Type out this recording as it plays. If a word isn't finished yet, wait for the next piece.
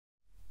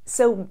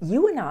So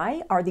you and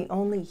I are the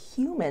only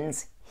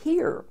humans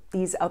here.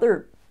 These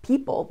other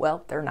people,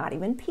 well, they're not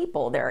even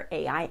people. They're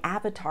AI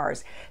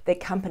avatars that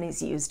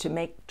companies use to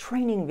make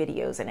training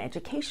videos and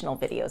educational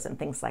videos and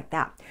things like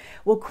that.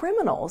 Well,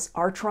 criminals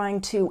are trying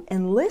to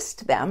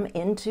enlist them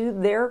into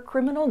their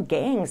criminal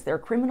gangs, their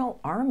criminal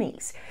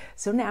armies.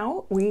 So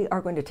now we are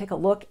going to take a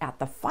look at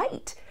the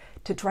fight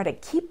to try to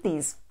keep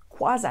these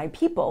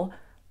quasi-people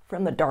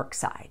from the dark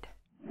side.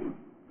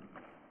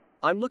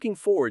 I'm looking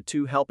forward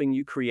to helping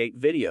you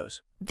create videos.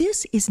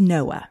 This is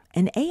Noah,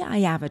 an AI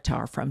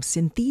avatar from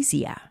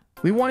Synthesia.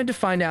 We wanted to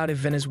find out if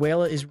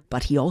Venezuela is...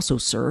 But he also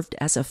served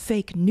as a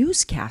fake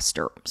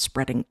newscaster,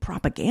 spreading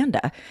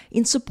propaganda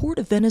in support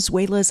of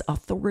Venezuela's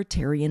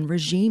authoritarian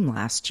regime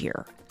last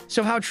year.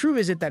 So how true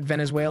is it that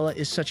Venezuela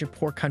is such a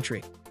poor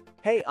country?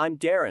 Hey, I'm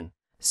Darren.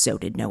 So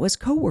did Noah's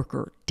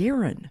coworker,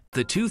 Darren.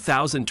 The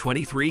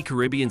 2023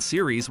 Caribbean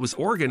Series was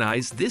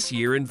organized this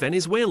year in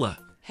Venezuela.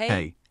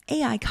 Hey.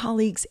 AI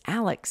colleagues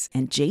Alex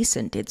and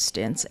Jason did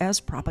stints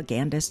as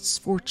propagandists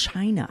for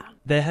China.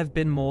 There have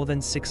been more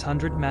than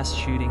 600 mass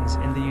shootings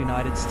in the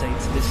United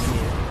States this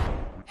year.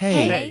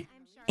 Hey.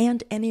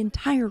 And an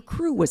entire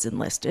crew was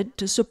enlisted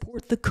to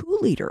support the coup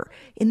leader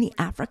in the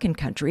African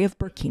country of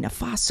Burkina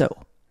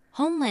Faso.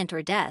 Homeland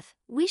or death,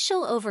 we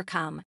shall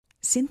overcome.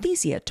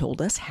 Synthesia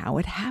told us how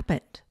it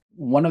happened.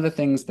 One of the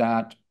things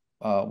that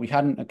we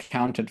hadn't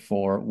accounted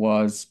for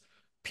was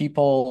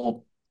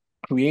people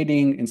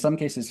creating, in some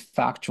cases,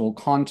 factual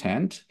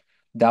content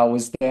that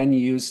was then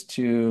used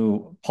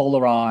to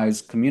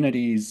polarize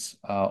communities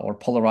or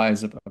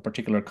polarize a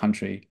particular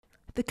country.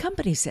 The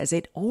company says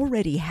it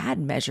already had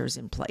measures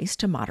in place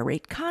to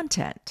moderate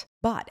content.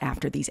 But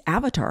after these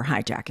avatar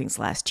hijackings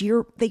last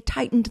year, they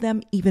tightened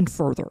them even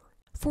further.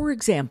 For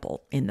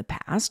example, in the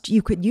past,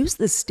 you could use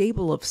the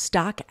stable of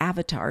stock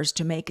avatars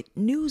to make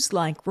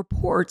news-like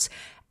reports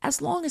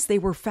as long as they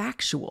were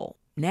factual.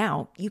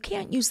 Now, you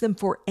can't use them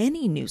for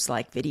any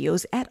news-like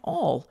videos at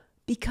all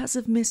because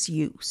of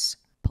misuse.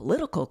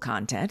 Political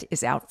content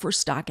is out for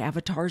stock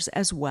avatars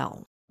as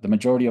well. The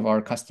majority of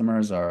our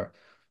customers are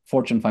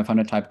Fortune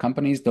 500 type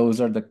companies. Those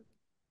are the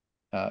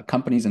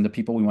companies and the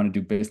people we want to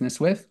do business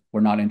with.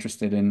 We're not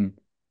interested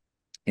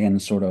in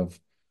sort of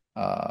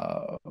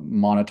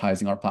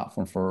monetizing our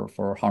platform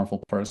for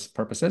harmful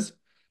purposes.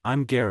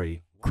 I'm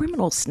Gary.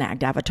 Criminals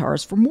snagged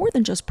avatars for more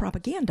than just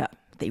propaganda.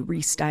 They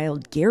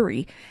restyled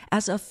Gary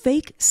as a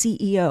fake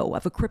CEO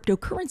of a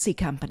cryptocurrency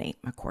company,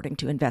 according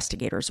to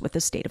investigators with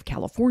the state of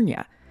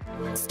California.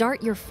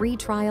 Start your free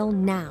trial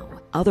now.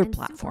 Other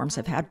platforms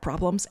have had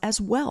problems as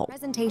well.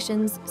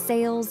 Presentations,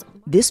 sales.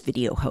 This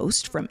video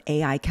host from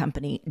AI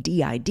company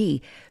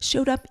DID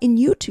showed up in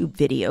YouTube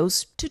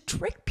videos to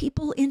trick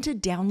people into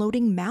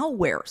downloading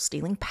malware,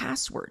 stealing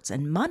passwords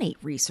and money,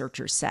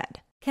 researchers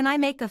said. Can I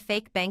make a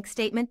fake bank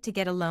statement to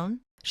get a loan?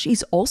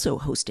 She's also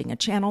hosting a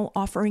channel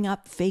offering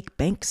up fake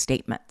bank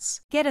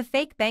statements. Get a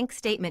fake bank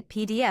statement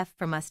PDF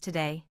from us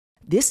today.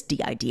 This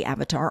DID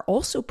avatar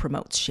also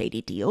promotes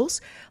shady deals,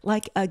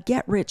 like a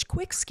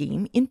get-rich-quick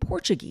scheme in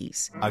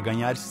Portuguese. A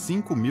ganhar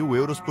 5,000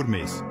 euros por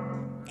mês.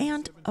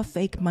 And a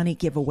fake money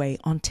giveaway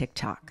on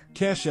TikTok.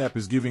 Cash App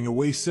is giving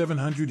away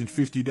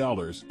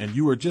 $750, and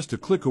you are just a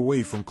click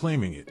away from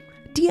claiming it.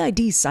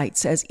 DID's site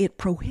says it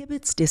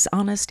prohibits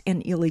dishonest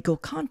and illegal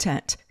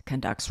content,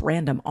 conducts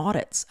random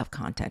audits of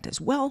content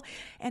as well,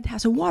 and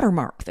has a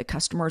watermark that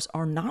customers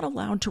are not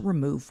allowed to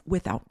remove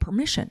without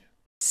permission.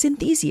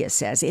 Synthesia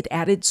says it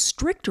added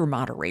stricter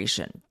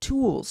moderation,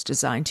 tools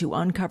designed to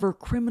uncover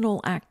criminal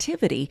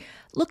activity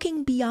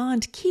looking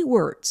beyond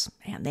keywords,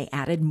 and they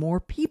added more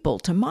people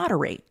to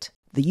moderate.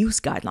 The use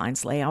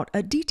guidelines lay out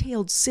a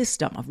detailed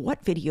system of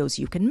what videos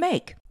you can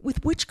make,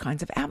 with which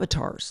kinds of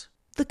avatars.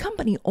 The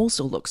company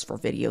also looks for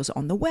videos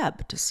on the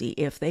web to see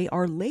if they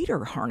are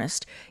later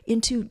harnessed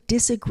into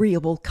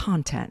disagreeable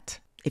content.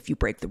 If you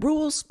break the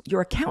rules,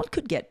 your account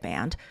could get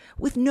banned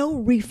with no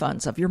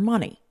refunds of your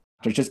money.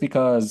 Just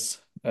because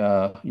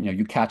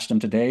you catch them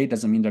today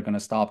doesn't mean they're going to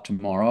stop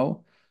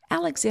tomorrow.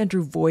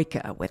 Alexandru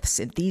Voica with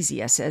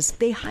Synthesia says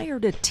they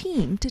hired a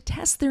team to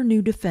test their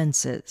new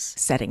defenses,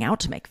 setting out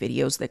to make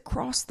videos that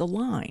cross the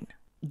line.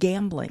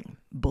 Gambling,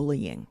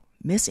 bullying,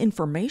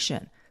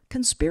 misinformation,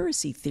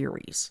 conspiracy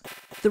theories.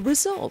 The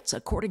results,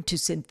 according to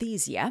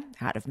Synthesia,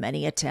 out of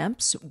many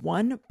attempts,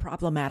 one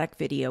problematic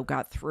video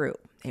got through.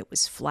 It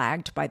was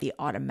flagged by the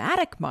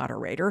automatic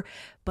moderator,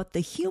 but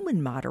the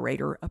human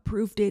moderator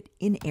approved it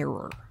in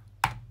error.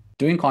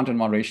 Doing content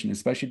moderation,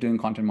 especially doing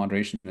content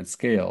moderation at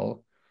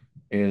scale,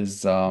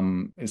 is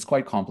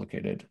quite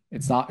complicated.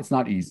 It's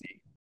not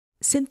easy.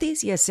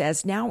 Synthesia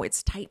says now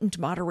it's tightened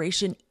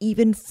moderation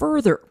even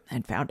further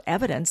and found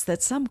evidence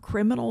that some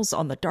criminals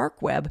on the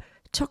dark web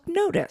took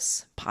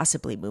notice,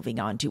 possibly moving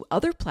on to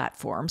other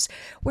platforms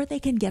where they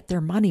can get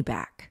their money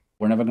back.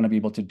 We're never going to be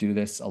able to do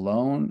this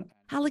alone.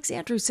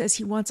 Alexandru says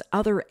he wants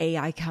other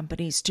AI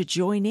companies to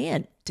join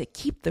in to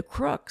keep the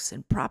crooks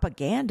and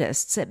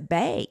propagandists at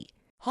bay.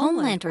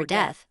 Homeland or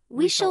death,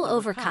 we shall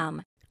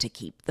overcome. To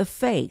keep the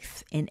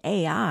faith in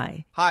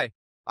AI. Hi,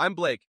 I'm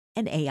Blake.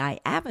 and AI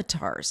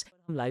avatars.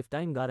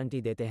 lifetime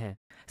guarantee देते हैं.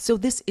 So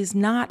this is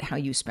not how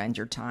you spend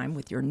your time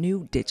with your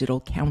new digital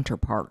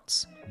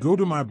counterparts. Go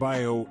to my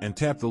bio and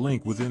tap the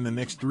link within the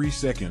next 3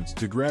 seconds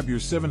to grab your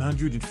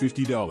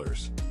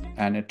 $750.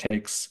 And it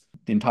takes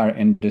the entire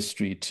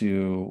industry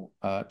to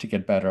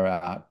get better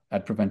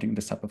at preventing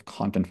this type of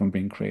content from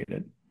being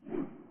created.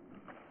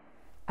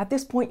 At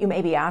this point, you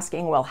may be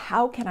asking, well,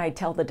 how can I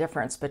tell the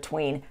difference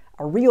between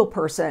a real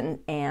person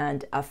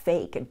and a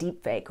fake, a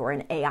deep fake, or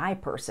an AI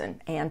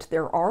person? And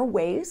there are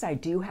ways. I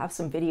do have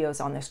some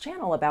videos on this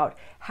channel about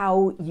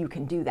how you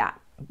can do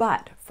that.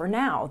 But for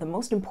now, the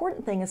most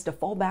important thing is to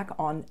fall back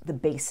on the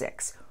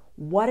basics.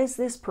 What is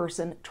this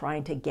person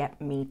trying to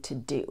get me to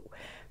do?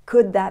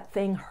 Could that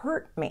thing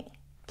hurt me?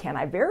 Can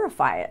I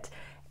verify it?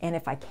 And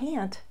if I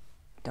can't,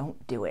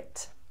 don't do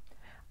it.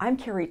 I'm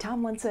Carrie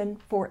Tomlinson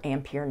for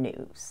Ampere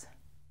News.